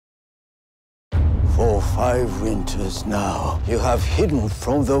For 5 winters now, you have hidden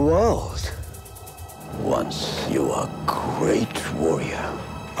from the world. Once you are great warrior,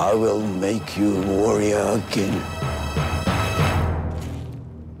 I will make you warrior again.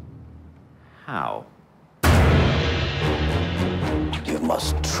 How? You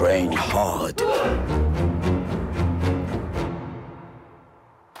must train hard.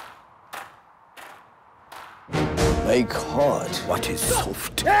 Make hard what is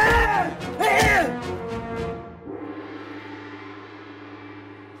soft.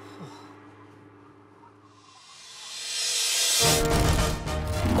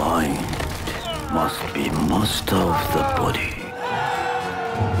 Mind must be master of the body.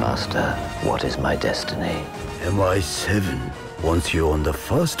 Master, what is my destiny? MI7 wants you on the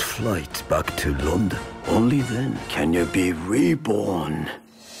first flight back to London. Only then can you be reborn.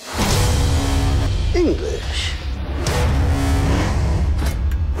 English.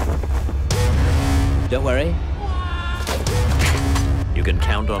 Don't worry. You can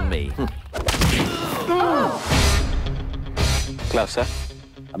count on me. Closer.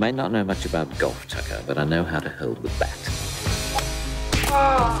 I may not know much about golf, Tucker, but I know how to hold the bat.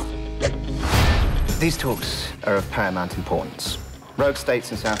 These talks are of paramount importance. Rogue states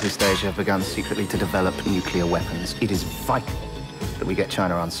in Southeast Asia have begun secretly to develop nuclear weapons. It is vital that we get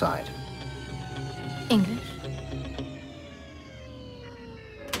China on side. English?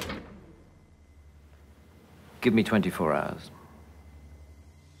 Give me 24 hours.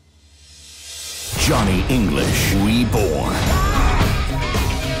 Johnny English Reborn.